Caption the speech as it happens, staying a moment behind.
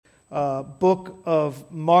book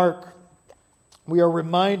of Mark, we are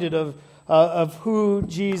reminded of who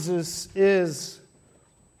Jesus is.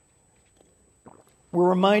 We're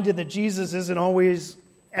reminded that Jesus isn't always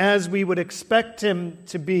as we would expect him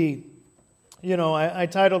to be. You know, I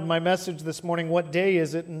titled my message this morning, "What Day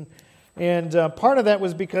Is It?" And part of that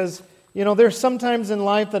was because, you know, there's sometimes in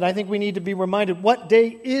life that I think we need to be reminded, what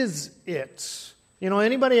day is it? You know,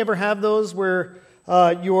 anybody ever have those where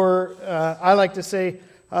I like to say,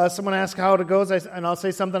 someone asks how it goes, and I'll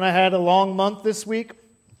say something, I had a long month this week,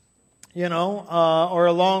 you know, or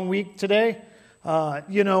a long week today,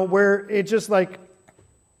 you know, where it just like,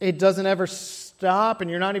 it doesn't ever stop, and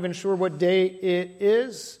you're not even sure what day it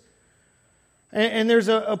is. And there's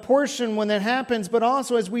a portion when that happens, but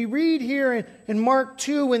also as we read here in Mark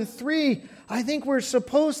 2 and 3, I think we're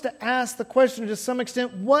supposed to ask the question to some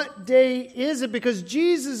extent, what day is it? Because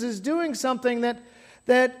Jesus is doing something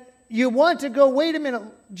that you want to go, wait a minute,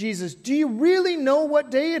 Jesus, do you really know what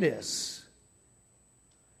day it is?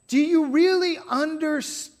 Do you really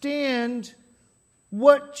understand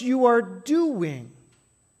what you are doing?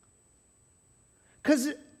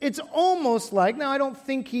 Because it's almost like, now I don't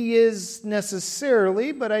think he is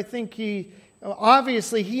necessarily, but I think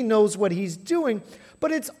obviously he knows what he's doing,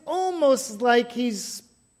 but it's almost like he's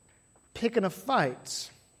picking a fight.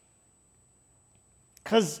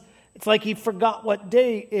 Because it's like he forgot what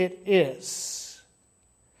day it is.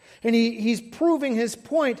 And he's proving his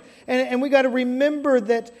point. And we got to remember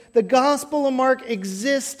that the Gospel of Mark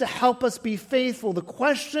exists to help us be faithful. The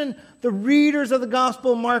question the readers of the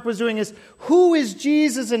Gospel of Mark was doing is, who is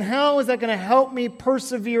Jesus and how is that going to help me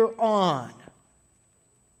persevere on?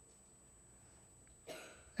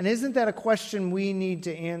 And isn't that a question we need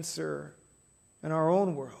to answer in our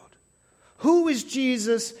own world? Who is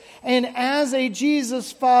Jesus? And as a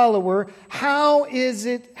Jesus follower, how is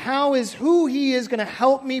who he is going to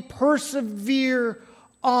help me persevere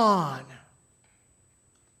on?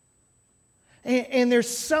 And there's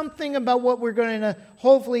something about what we're going to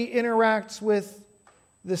hopefully interact with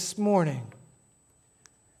this morning.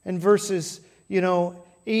 In verses,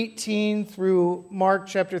 18 through Mark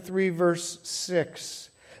chapter 3, verse 6,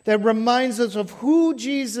 that reminds us of who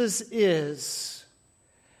Jesus is.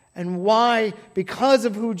 And why, because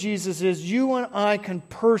of who Jesus is, you and I can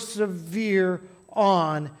persevere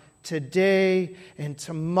on today and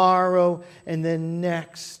tomorrow and the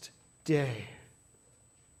next day.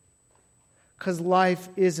 Because life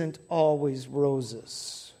isn't always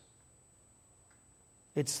roses.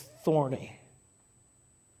 It's thorny.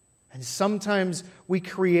 And sometimes we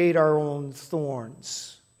create our own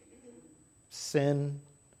thorns. Sin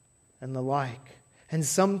and the like. And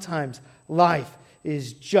sometimes life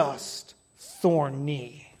is just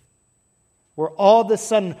thorny. Where all of a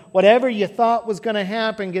sudden, whatever you thought was going to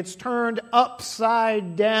happen gets turned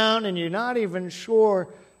upside down and you're not even sure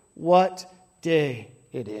what day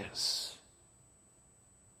it is.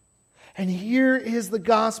 And here is the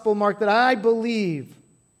Gospel, Mark, that I believe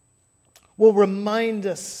will remind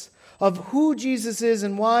us of who Jesus is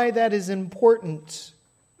and why that is important.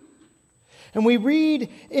 And we read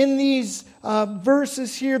in these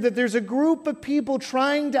verses here that there's a group of people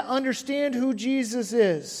trying to understand who Jesus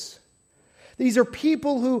is. These are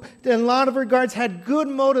people who, in a lot of regards, had good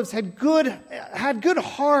motives, had good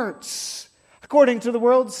hearts, according to the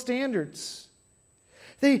world's standards.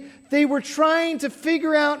 They were trying to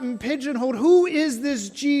figure out and pigeonhole, who is this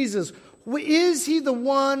Jesus? Is he the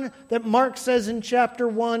one that Mark says in chapter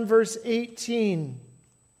 1, verse 18?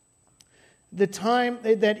 The time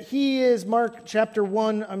that he is, Mark chapter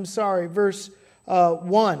 1, verse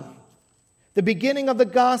 1. The beginning of the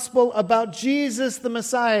gospel about Jesus the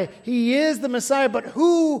Messiah. He is the Messiah, but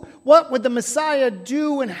what would the Messiah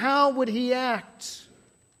do and how would he act?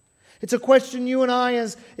 It's a question you and I,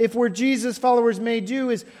 as if we're Jesus followers, may do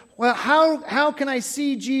is, well, how can I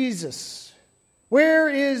see Jesus? Where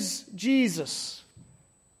is Jesus?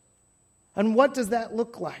 And what does that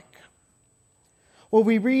look like? Well,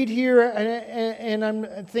 we read here, and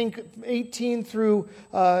I think 18 through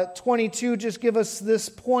 22 just give us this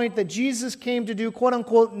point that Jesus came to do,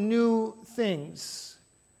 quote-unquote, new things.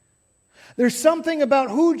 There's something about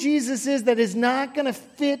who Jesus is that is not going to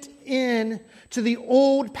fit in to the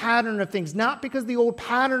old pattern of things. Not because the old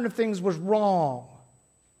pattern of things was wrong.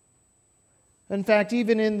 In fact,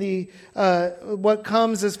 even in the what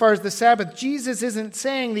comes as far as the Sabbath, Jesus isn't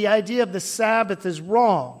saying the idea of the Sabbath is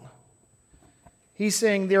wrong. He's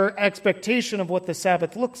saying their expectation of what the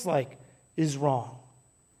Sabbath looks like is wrong.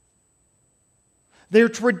 Their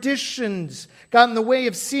traditions got in the way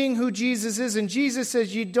of seeing who Jesus is. And Jesus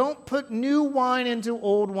says, you don't put new wine into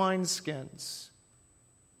old wineskins.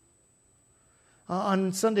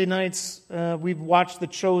 On Sunday nights, we've watched The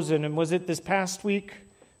Chosen, and was it this past week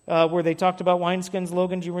where they talked about wineskins,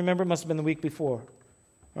 Logan? Do you remember? It must have been the week before.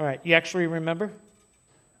 All right, you actually remember?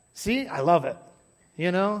 See, I love it.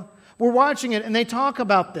 You know? We're watching it, and they talk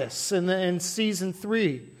about this in season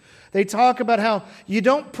 3. They talk about how you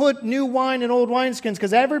don't put new wine in old wineskins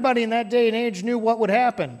because everybody in that day and age knew what would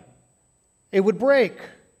happen. It would break.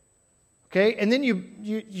 Okay? And then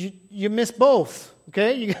you miss both.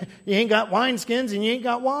 Okay? You ain't got wineskins and you ain't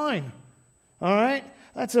got wine. All right?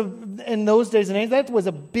 In those days and age, that was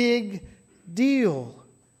a big deal.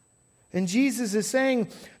 And Jesus is saying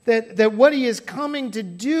that what he is coming to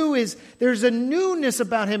do is there's a newness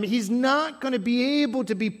about him. He's not going to be able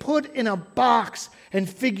to be put in a box and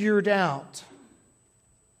figured out.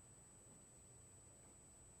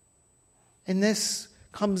 And this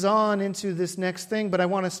comes on into this next thing, but I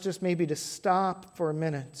want us just maybe to stop for a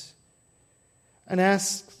minute and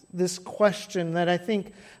ask this question that I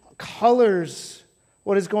think colors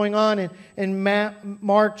what is going on in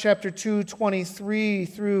Mark chapter 2, 23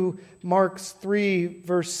 through Mark 3,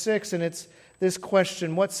 verse 6. And it's this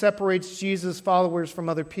question: what separates Jesus' followers from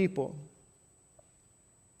other people?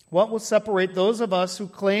 What will separate those of us who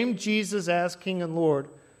claim Jesus as King and Lord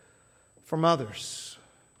from others?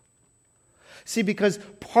 See, because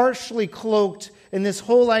partially cloaked in this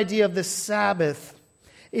whole idea of the Sabbath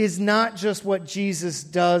is not just what Jesus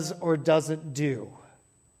does or doesn't do.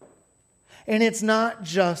 And it's not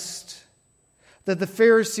just that the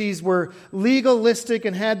Pharisees were legalistic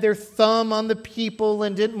and had their thumb on the people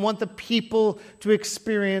and didn't want the people to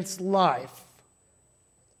experience life.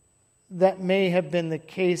 That may have been the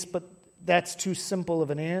case, but that's too simple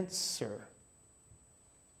of an answer.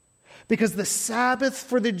 Because the Sabbath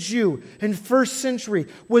for the Jew in first century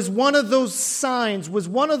was one of those signs, was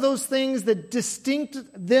one of those things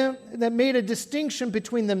that made a distinction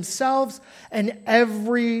between themselves and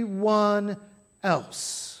everyone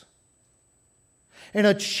else. In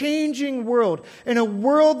a changing world, in a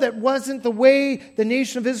world that wasn't the way the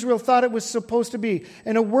nation of Israel thought it was supposed to be,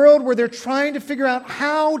 in a world where they're trying to figure out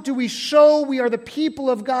how do we show we are the people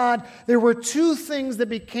of God, there were two things that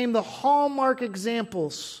became the hallmark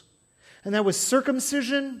examples. And that was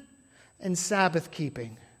circumcision and Sabbath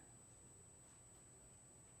keeping.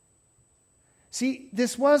 See,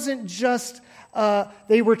 this wasn't just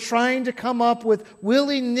they were trying to come up with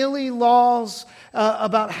willy-nilly laws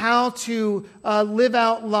about how to live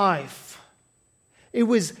out life. It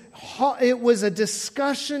was a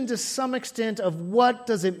discussion to some extent of what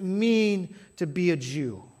does it mean to be a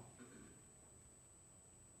Jew.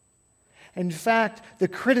 In fact, the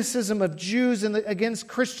criticism of Jews against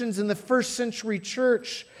Christians in the first century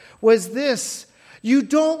church was this: you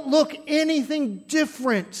don't look anything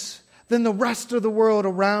different than the rest of the world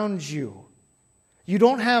around you. You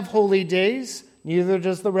don't have holy days, neither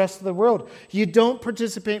does the rest of the world. You don't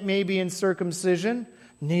participate maybe in circumcision,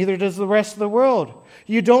 neither does the rest of the world.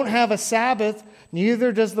 You don't have a Sabbath,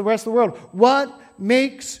 neither does the rest of the world. What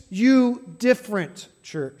makes you different,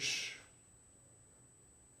 church?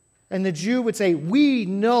 And the Jew would say, we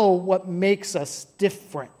know what makes us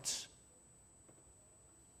different.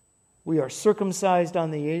 We are circumcised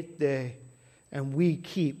on the 8th day, and we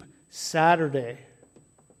keep Saturday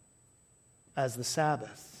as the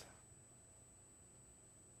Sabbath.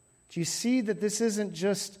 Do you see that this isn't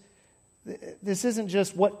just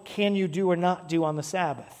what can you do or not do on the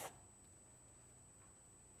Sabbath?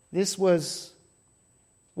 This was,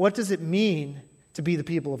 what does it mean to be the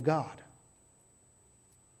people of God?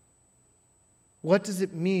 What does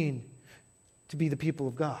it mean to be the people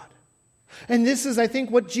of God? And this is, I think,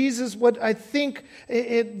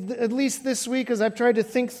 at least this week, as I've tried to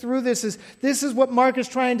think through this is what Mark is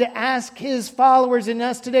trying to ask his followers and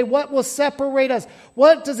us today. What will separate us?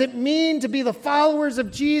 What does it mean to be the followers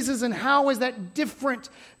of Jesus, and how is that different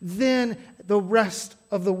than the rest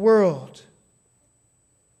of the world?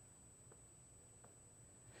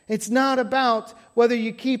 It's not about whether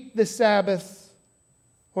you keep the Sabbath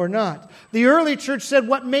or not. The early church said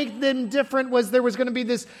what made them different was there was going to be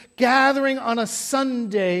this gathering on a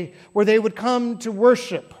Sunday where they would come to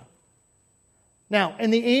worship. Now, in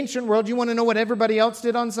the ancient world, you want to know what everybody else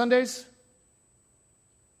did on Sundays?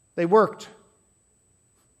 They worked.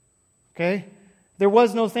 Okay? There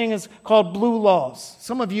was no thing as called blue laws.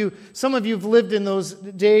 Some of you have lived in those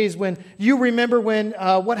days when you remember when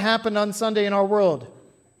what happened on Sunday in our world.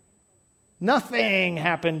 Nothing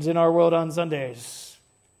happens in our world on Sundays.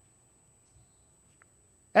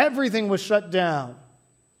 Everything was shut down.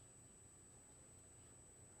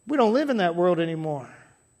 We don't live in that world anymore.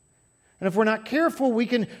 And if we're not careful, we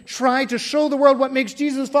can try to show the world what makes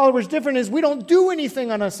Jesus' followers different is we don't do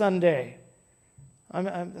anything on a Sunday.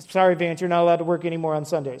 I'm sorry, Vance, you're not allowed to work anymore on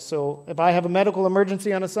Sundays. So if I have a medical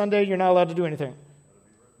emergency on a Sunday, you're not allowed to do anything.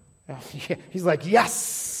 He's like,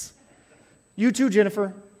 yes. You too,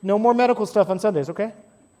 Jennifer. No more medical stuff on Sundays, okay?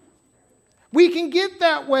 We can get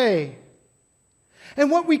that way. And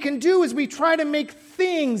what we can do is we try to make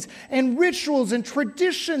things and rituals and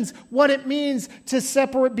traditions what it means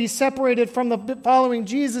to be separated from the following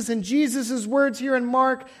Jesus. And Jesus' words here in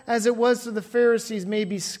Mark, as it was to the Pharisees, may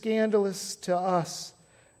be scandalous to us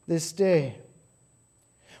this day.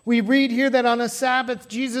 We read here that on a Sabbath,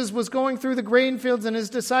 Jesus was going through the grain fields and his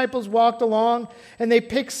disciples walked along and they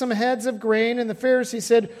picked some heads of grain. And the Pharisees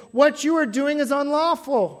said, "What you are doing is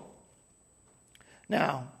unlawful."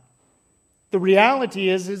 Now, the reality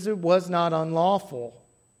is it was not unlawful.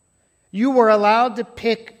 You were allowed to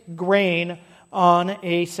pick grain on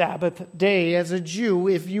a Sabbath day as a Jew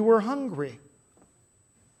if you were hungry.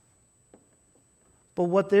 But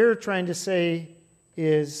what they're trying to say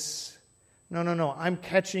is, no, I'm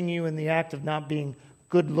catching you in the act of not being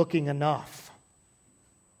good-looking enough.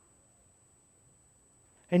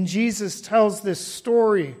 And Jesus tells this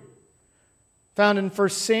story found in 1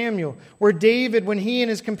 Samuel, where David, when he and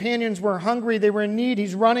his companions were hungry, they were in need.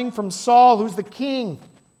 He's running from Saul, who's the king.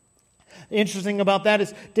 The interesting about that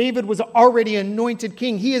is David was already anointed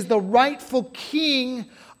king. He is the rightful king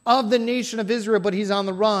of the nation of Israel, but he's on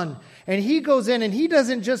the run. And he goes in and he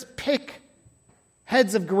doesn't just pick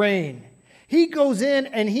heads of grain. He goes in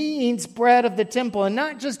and he eats bread of the temple, and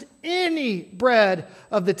not just any bread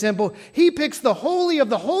of the temple. He picks the holy of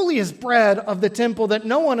the holiest bread of the temple that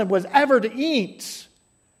no one was ever to eat.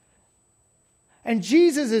 And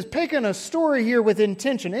Jesus is picking a story here with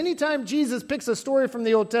intention. Anytime Jesus picks a story from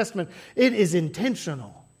the Old Testament, it is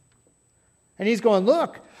intentional. And he's going,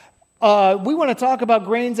 look, we want to talk about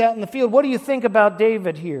grains out in the field. What do you think about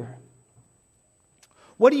David here?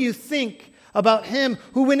 What do you think about him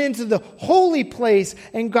who went into the holy place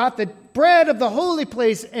and got the bread of the holy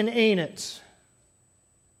place and ate it?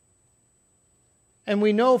 And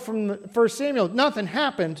we know from 1 Samuel, nothing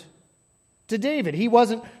happened to David. He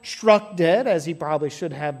wasn't struck dead as he probably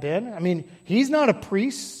should have been. I mean, he's not a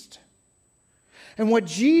priest. And what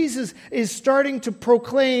Jesus is starting to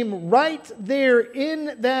proclaim right there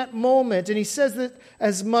in that moment, and he says that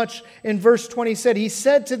as much in verse 20, he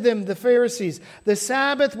said to them, the Pharisees, "The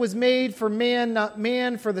Sabbath was made for man, not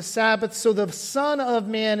man for the Sabbath, so the Son of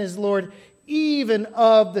Man is Lord even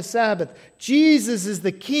of the Sabbath." Jesus is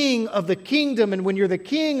the King of the kingdom, and when you're the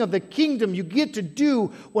King of the kingdom, you get to do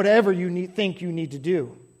whatever you think you need to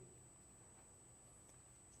do.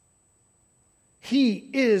 He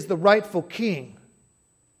is the rightful king.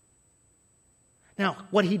 Now,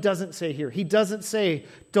 what he doesn't say here, he doesn't say,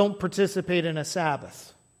 don't participate in a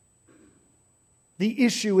Sabbath. The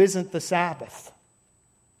issue isn't the Sabbath.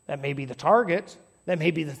 That may be the target. That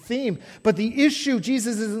may be the theme. But the issue,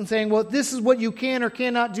 Jesus isn't saying, well, this is what you can or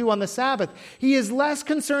cannot do on the Sabbath. He is less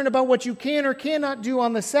concerned about what you can or cannot do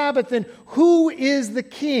on the Sabbath than who is the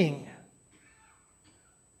king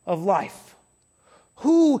of life.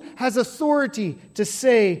 Who has authority to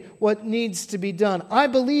say what needs to be done? I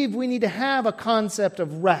believe we need to have a concept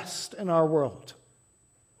of rest in our world.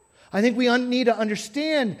 I think we need to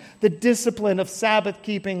understand the discipline of Sabbath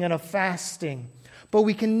keeping and of fasting. But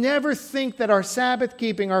we can never think that our Sabbath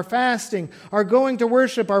keeping, our fasting, our going to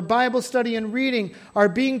worship, our Bible study and reading, our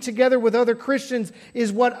being together with other Christians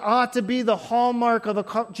is what ought to be the hallmark of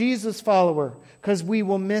a Jesus follower. Because we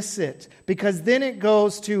will miss it. Because then it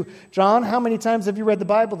goes to, John, how many times have you read the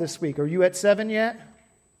Bible this week? Are you at 7 yet?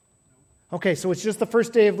 Okay, so it's just the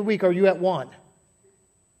first day of the week. Are you at 1?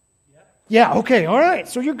 Yeah, okay, all right.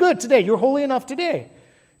 So you're good today. You're holy enough today.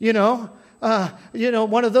 You know,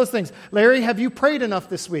 one of those things. Larry, have you prayed enough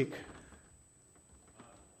this week?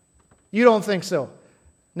 You don't think so?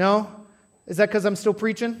 No? Is that because I'm still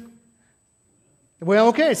preaching? Well,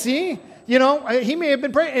 okay, see? You know, he may have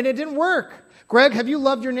been praying and it didn't work. Greg, have you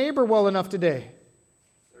loved your neighbor well enough today?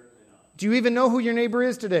 Certainly not. Do you even know who your neighbor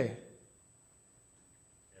is today?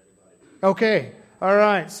 Everybody. Okay. All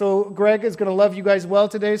right. So Greg is going to love you guys well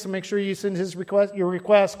today, so make sure you send your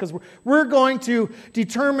request, because we're going to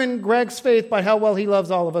determine Greg's faith by how well he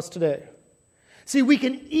loves all of us today. See, we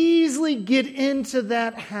can easily get into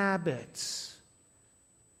that habit.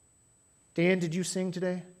 Dan, did you sing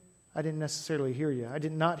today? I didn't necessarily hear you. I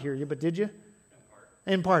did not hear you, but did you?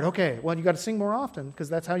 In part, okay. Well, you got to sing more often, because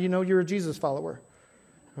that's how you know you're a Jesus follower.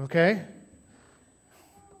 Okay?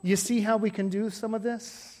 You see how we can do some of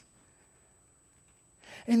this?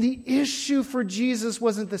 And the issue for Jesus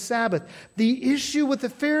wasn't the Sabbath. The issue with the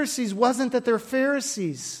Pharisees wasn't that they're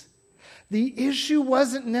Pharisees. The issue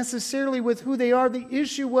wasn't necessarily with who they are. The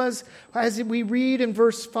issue was, as we read in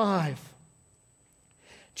verse 5,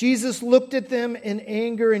 Jesus looked at them in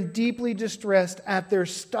anger and deeply distressed at their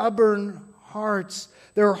stubborn hearts.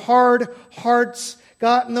 Their hard hearts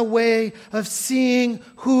got in the way of seeing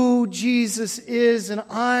who Jesus is. And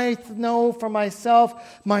I know for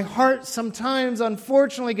myself, my heart sometimes,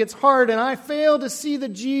 unfortunately, gets hard, and I fail to see the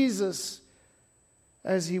Jesus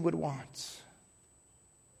as He would want.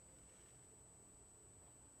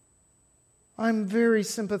 I'm very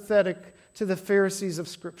sympathetic to the Pharisees of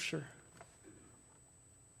Scripture.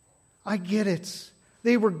 I get it.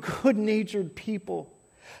 They were good-natured people.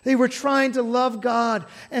 They were trying to love God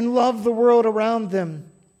and love the world around them.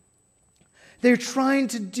 They're trying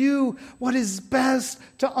to do what is best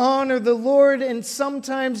to honor the Lord, and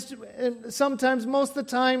sometimes, most of the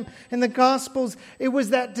time in the Gospels, it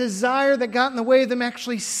was that desire that got in the way of them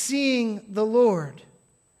actually seeing the Lord,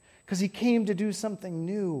 because He came to do something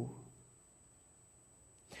new.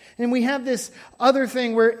 And we have this other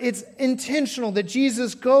thing where it's intentional that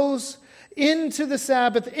Jesus goes into the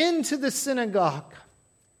Sabbath, into the synagogue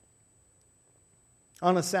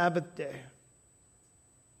on a Sabbath day.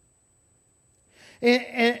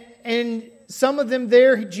 And some of them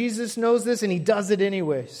there, Jesus knows this, and He does it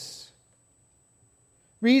anyways.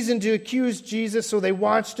 Reason to accuse Jesus, so they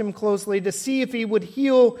watched Him closely to see if He would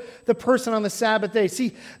heal the person on the Sabbath day.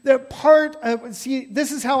 See,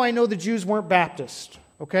 this is how I know the Jews weren't Baptist.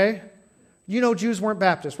 Okay? You know Jews weren't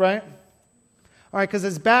Baptists, right? All right, because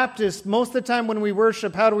as Baptists, most of the time when we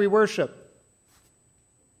worship, how do we worship?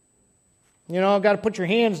 Got to put your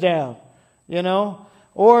hands down,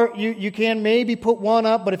 Or you can maybe put one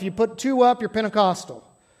up, but if you put two up, you're Pentecostal.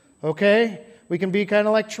 Okay? We can be kind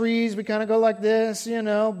of like trees. We kind of go like this,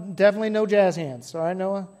 Definitely no jazz hands. All right,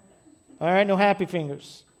 Noah? All right, no happy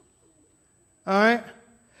fingers. All right?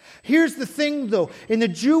 Here's the thing, though. In the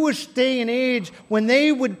Jewish day and age, when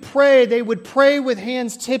they would pray with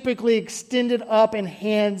hands typically extended up and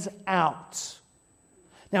hands out.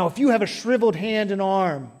 Now, if you have a shriveled hand and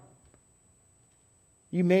arm,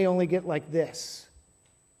 you may only get like this.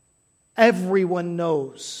 Everyone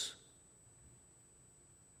knows.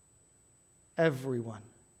 Everyone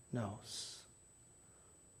knows.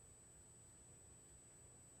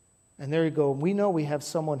 And there you go. We know we have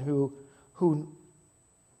someone who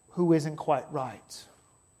isn't quite right.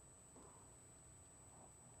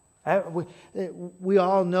 We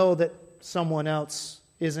all know that someone else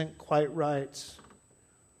isn't quite right.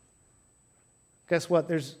 Guess what?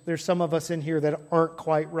 There's some of us in here that aren't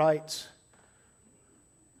quite right.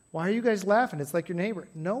 Why are you guys laughing? It's like your neighbor.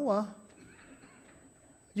 Noah,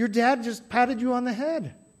 your dad just patted you on the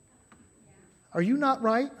head. Are you not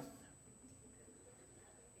right?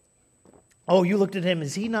 Oh, you looked at him.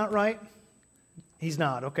 Is he not right? He's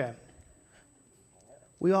not, okay.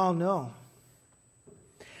 We all know.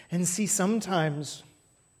 And see, sometimes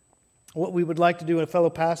what we would like to do, a fellow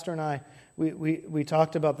pastor and I, we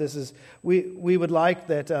talked about this, is we would like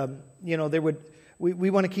that, we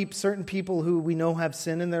want to keep certain people who we know have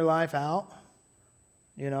sin in their life out,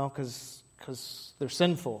 because they're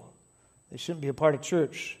sinful. They shouldn't be a part of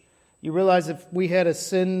church. You realize if we had a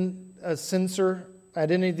censor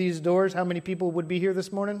at any of these doors, how many people would be here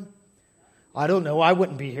this morning? I don't know. I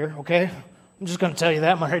wouldn't be here, okay? I'm just going to tell you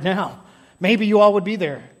that right now. Maybe you all would be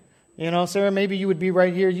there. Sarah, maybe you would be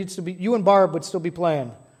right here. You and Barb would still be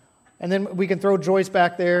playing. And then we can throw Joyce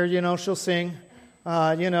back there. She'll sing.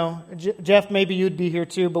 Jeff, maybe you'd be here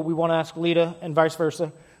too, but we want to ask Lita and vice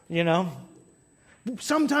versa.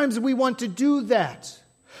 Sometimes we want to do that.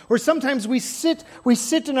 Or sometimes we sit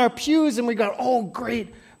in our pews and we go, oh,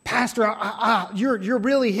 great, Pastor, you're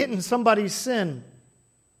really hitting somebody's sin.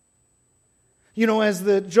 As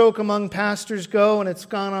the joke among pastors go, and it's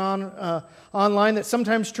gone on online, that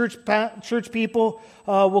sometimes church people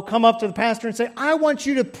will come up to the pastor and say, I want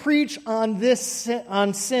you to preach on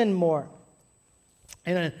on sin more.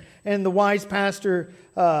 And the wise pastor,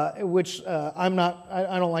 which I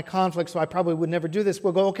don't like conflict, so I probably would never do this,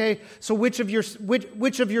 will go, okay, so which of your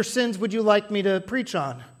sins would you like me to preach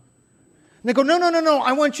on? And they go, no,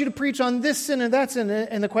 I want you to preach on this sin and that sin.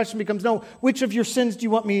 And the question becomes, no, which of your sins do you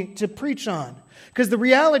want me to preach on? Because the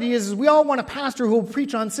reality is we all want a pastor who will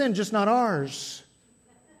preach on sin, just not ours.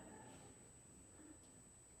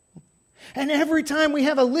 And every time we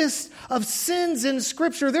have a list of sins in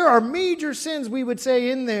Scripture, there are major sins, we would say,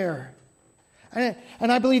 in there. And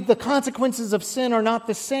I believe the consequences of sin are not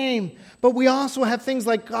the same. But we also have things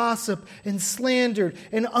like gossip and slander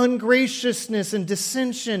and ungraciousness and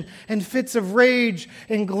dissension and fits of rage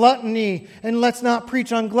and gluttony. And let's not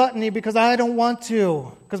preach on gluttony because I don't want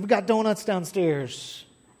to, because we got donuts downstairs.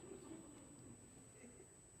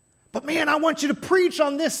 But man, I want you to preach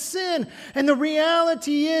on this sin. And the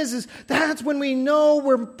reality is that's when we know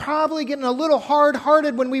we're probably getting a little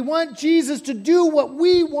hard-hearted, when we want Jesus to do what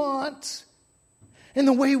we want in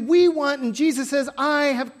the way we want. And Jesus says, I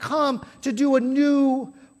have come to do a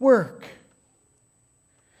new work.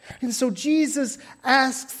 And so Jesus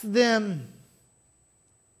asks them,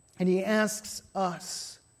 and he asks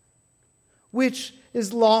us, which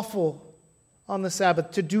is lawful on the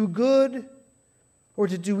Sabbath, to do good or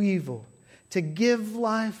to do evil, to give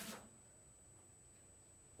life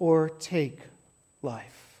or take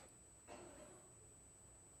life?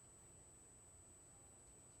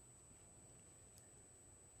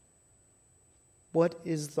 What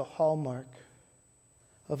is the hallmark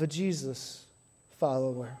of a Jesus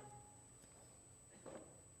follower?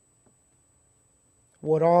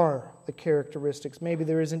 What are the characteristics? Maybe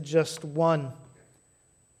there isn't just one.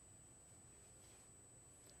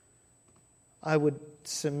 I would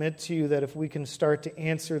submit to you that if we can start to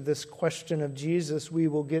answer this question of Jesus, we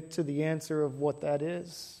will get to the answer of what that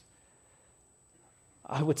is.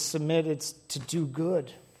 I would submit it's to do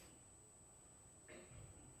good.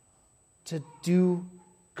 To do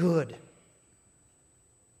good.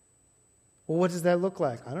 Well, what does that look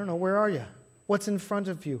like? I don't know. Where are you? What's in front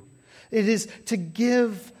of you? It is to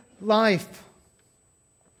give life.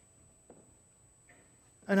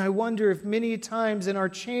 And I wonder if many times in our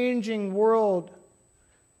changing world,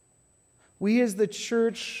 we as the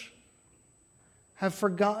church have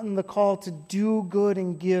forgotten the call to do good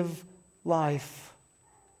and give life.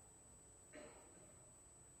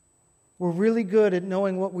 We're really good at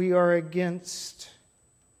knowing what we are against.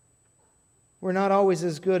 We're not always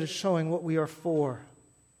as good at showing what we are for.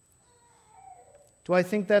 Do I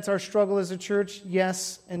think that's our struggle as a church?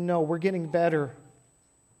 Yes and no. We're getting better.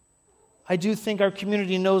 I do think our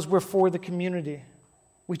community knows we're for the community.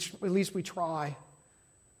 At least we try.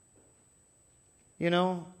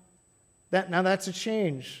 Now that's a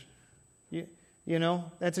change.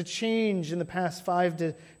 That's a change in the past 5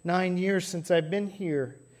 to 9 years since I've been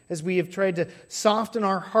here, as we have tried to soften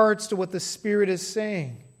our hearts to what the Spirit is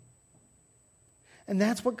saying. And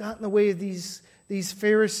that's what got in the way of these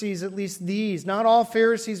Pharisees, at least these. Not all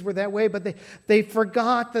Pharisees were that way, but they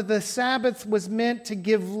forgot that the Sabbath was meant to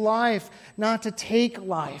give life, not to take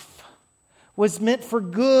life. Was meant for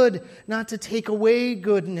good, not to take away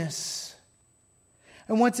goodness.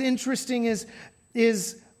 And what's interesting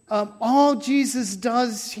is all Jesus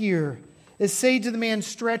does here is say to the man,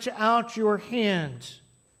 stretch out your hand.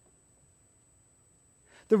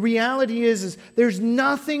 The reality is there's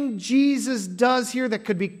nothing Jesus does here that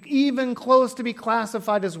could be even close to be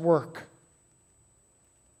classified as work.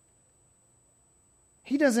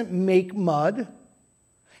 He doesn't make mud.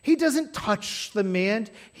 He doesn't touch the man.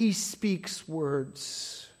 He speaks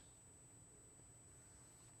words.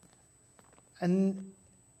 And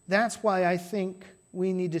that's why I think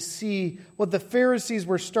we need to see what the Pharisees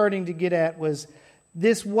were starting to get at was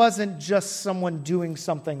this wasn't just someone doing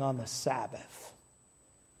something on the Sabbath.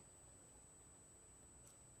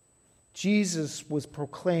 Jesus was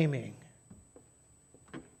proclaiming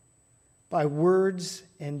by words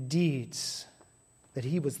and deeds that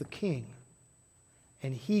he was the king,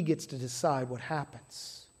 and he gets to decide what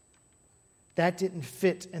happens. That didn't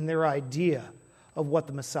fit in their idea of what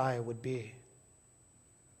the Messiah would be.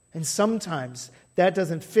 And sometimes that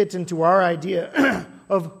doesn't fit into our idea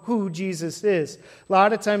of who Jesus is. A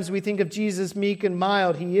lot of times we think of Jesus meek and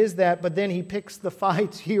mild. He is that, but then he picks the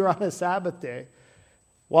fight here on a Sabbath day.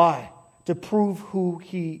 Why? To prove who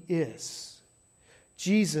he is.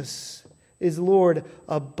 Jesus is Lord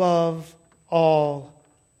above all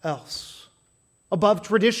else. Above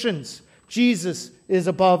traditions. Jesus is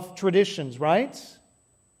above traditions, right?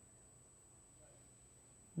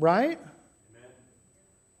 Right? Amen.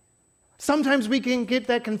 Sometimes we can get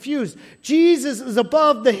that confused. Jesus is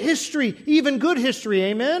above the history, even good history,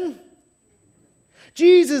 amen?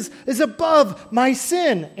 Jesus is above my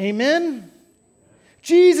sin, amen?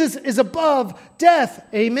 Jesus is above death.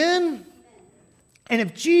 Amen? And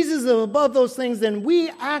if Jesus is above those things, then we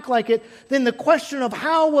act like it. Then the question of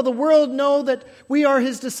how will the world know that we are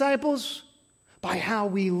his disciples? By how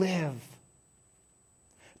we live.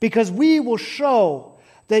 Because we will show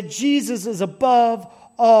that Jesus is above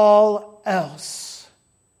all else.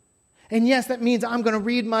 And yes, that means I'm going to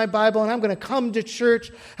read my Bible and I'm going to come to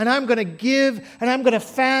church and I'm going to give and I'm going to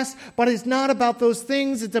fast. But it's not about those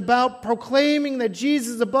things. It's about proclaiming that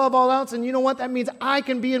Jesus is above all else. And you know what? That means I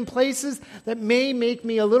can be in places that may make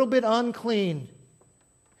me a little bit unclean.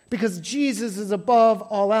 Because Jesus is above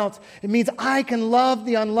all else. It means I can love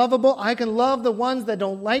the unlovable. I can love the ones that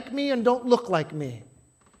don't like me and don't look like me.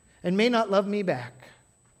 And may not love me back.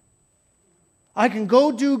 I can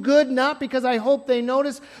go do good, not because I hope they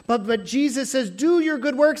notice, but Jesus says, do your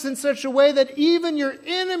good works in such a way that even your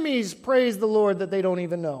enemies praise the Lord that they don't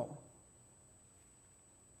even know.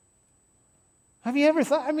 Have you ever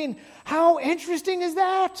thought, how interesting is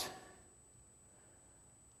that?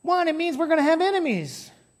 One, it means we're going to have enemies.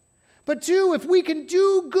 But two, if we can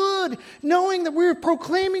do good, knowing that we're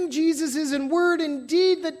proclaiming Jesus is in word and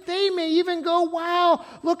deed, that they may even go, wow,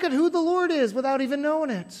 look at who the Lord is, without even knowing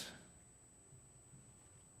it.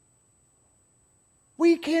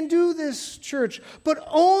 We can do this, church, but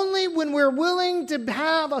only when we're willing to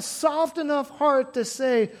have a soft enough heart to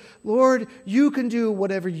say, Lord, you can do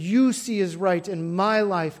whatever you see is right in my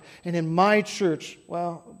life and in my church.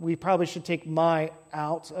 Well, we probably should take my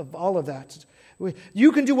out of all of that.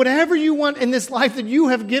 You can do whatever you want in this life that you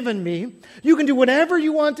have given me. You can do whatever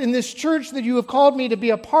you want in this church that you have called me to be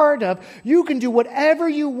a part of. You can do whatever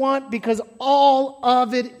you want because all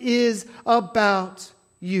of it is about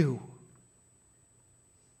you.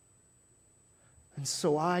 And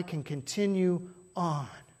so I can continue on.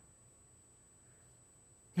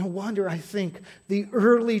 No wonder, I think, the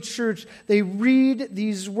early church, they read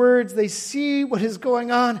these words, they see what is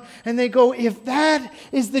going on, and they go, if that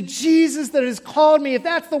is the Jesus that has called me, if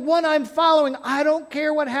that's the one I'm following, I don't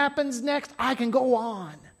care what happens next, I can go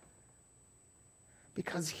on.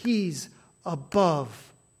 Because he's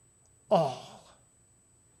above all.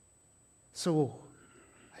 So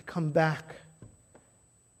I come back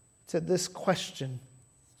to this question.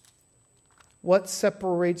 What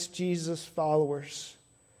separates Jesus' followers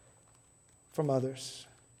from others?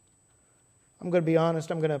 I'm going to be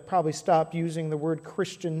honest, I'm going to probably stop using the word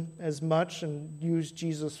Christian as much and use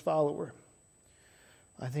Jesus' follower.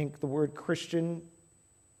 I think the word Christian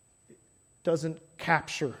doesn't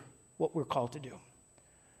capture what we're called to do.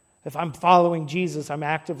 If I'm following Jesus, I'm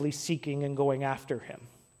actively seeking and going after him.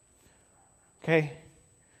 Okay?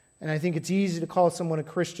 And I think it's easy to call someone a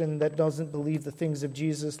Christian that doesn't believe the things of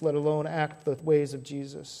Jesus, let alone act the ways of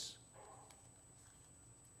Jesus.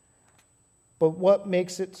 But what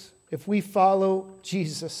makes it, if we follow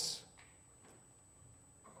Jesus,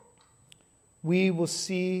 we will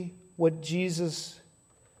see what Jesus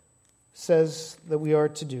says that we are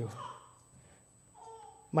to do.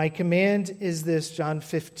 My command is this, John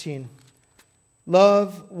 15.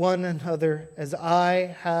 Love one another as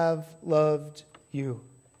I have loved you.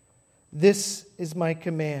 This is my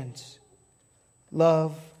command.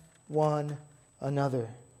 Love one another.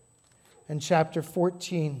 In chapter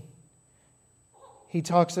 14, he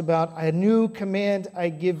talks about a new command I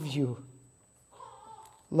give you.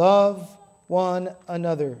 Love one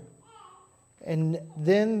another. And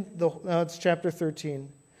then, it's chapter 13.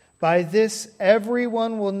 By this,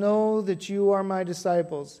 everyone will know that you are my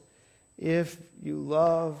disciples, if you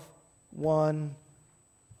love one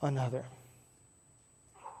another.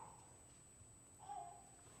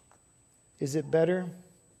 Is it better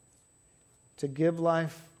to give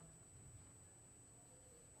life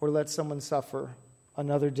or let someone suffer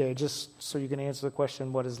another day? Just so you can answer the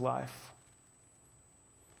question, what is life?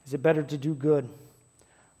 Is it better to do good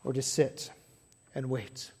or to sit and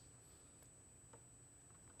wait?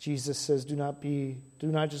 Jesus says, do not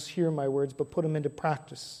just hear my words, but put them into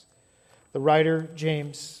practice. The writer,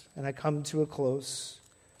 James, and I come to a close,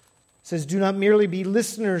 says, do not merely be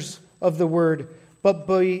listeners of the word, but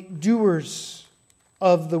be doers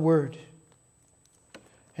of the word.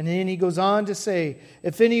 And then he goes on to say,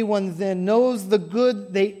 if anyone then knows the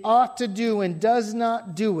good they ought to do and does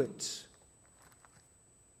not do it,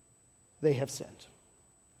 they have sinned.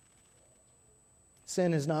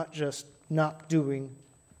 Sin is not just not doing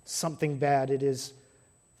something bad. It is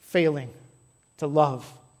failing to love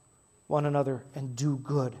one another and do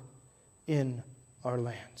good in our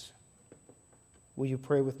land. Will you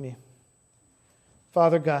pray with me?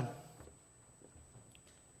 Father God,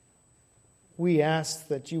 we ask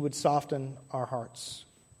that you would soften our hearts.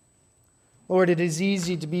 Lord, it is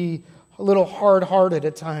easy to be a little hard-hearted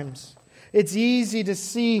at times. It's easy to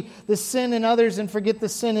see the sin in others and forget the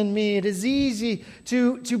sin in me. It is easy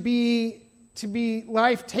to be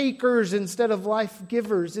life takers instead of life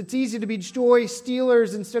givers. It's easy to be joy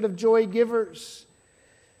stealers instead of joy givers.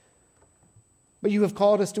 But you have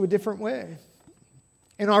called us to a different way.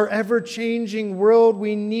 In our ever-changing world,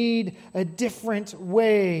 we need a different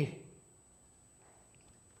way.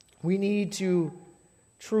 We need to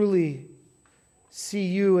truly see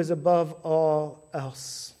you as above all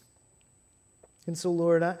else. And so,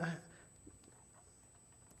 Lord,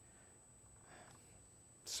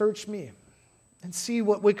 search me and see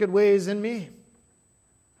what wicked way is in me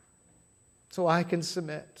so I can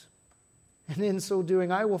submit. And in so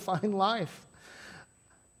doing, I will find life.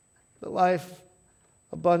 the life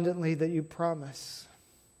abundantly that you promise.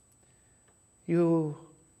 You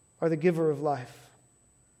are the giver of life.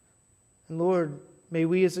 And Lord, may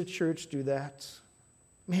we as a church do that.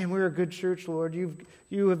 Man, we're a good church, Lord.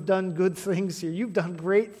 You have done good things here. You've done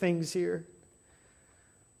great things here.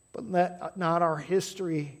 But let not our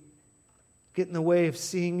history get in the way of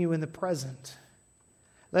seeing you in the present.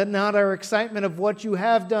 Let not our excitement of what you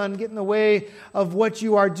have done get in the way of what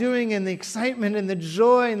you are doing and the excitement and the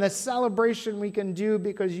joy and the celebration we can do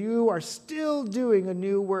because you are still doing a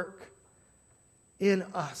new work in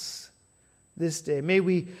us this day. May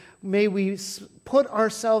we put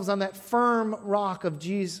ourselves on that firm rock of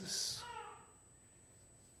Jesus.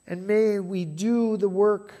 And may we do the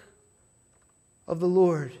work of the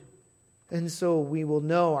Lord. And so we will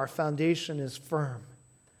know our foundation is firm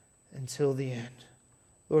until the end.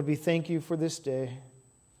 Lord, we thank you for this day.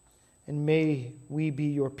 And may we be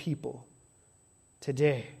your people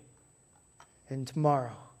today and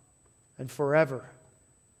tomorrow and forever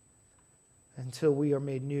until we are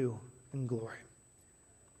made new in glory.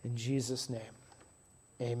 In Jesus' name,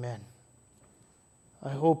 amen. I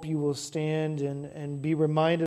hope you will stand and be reminded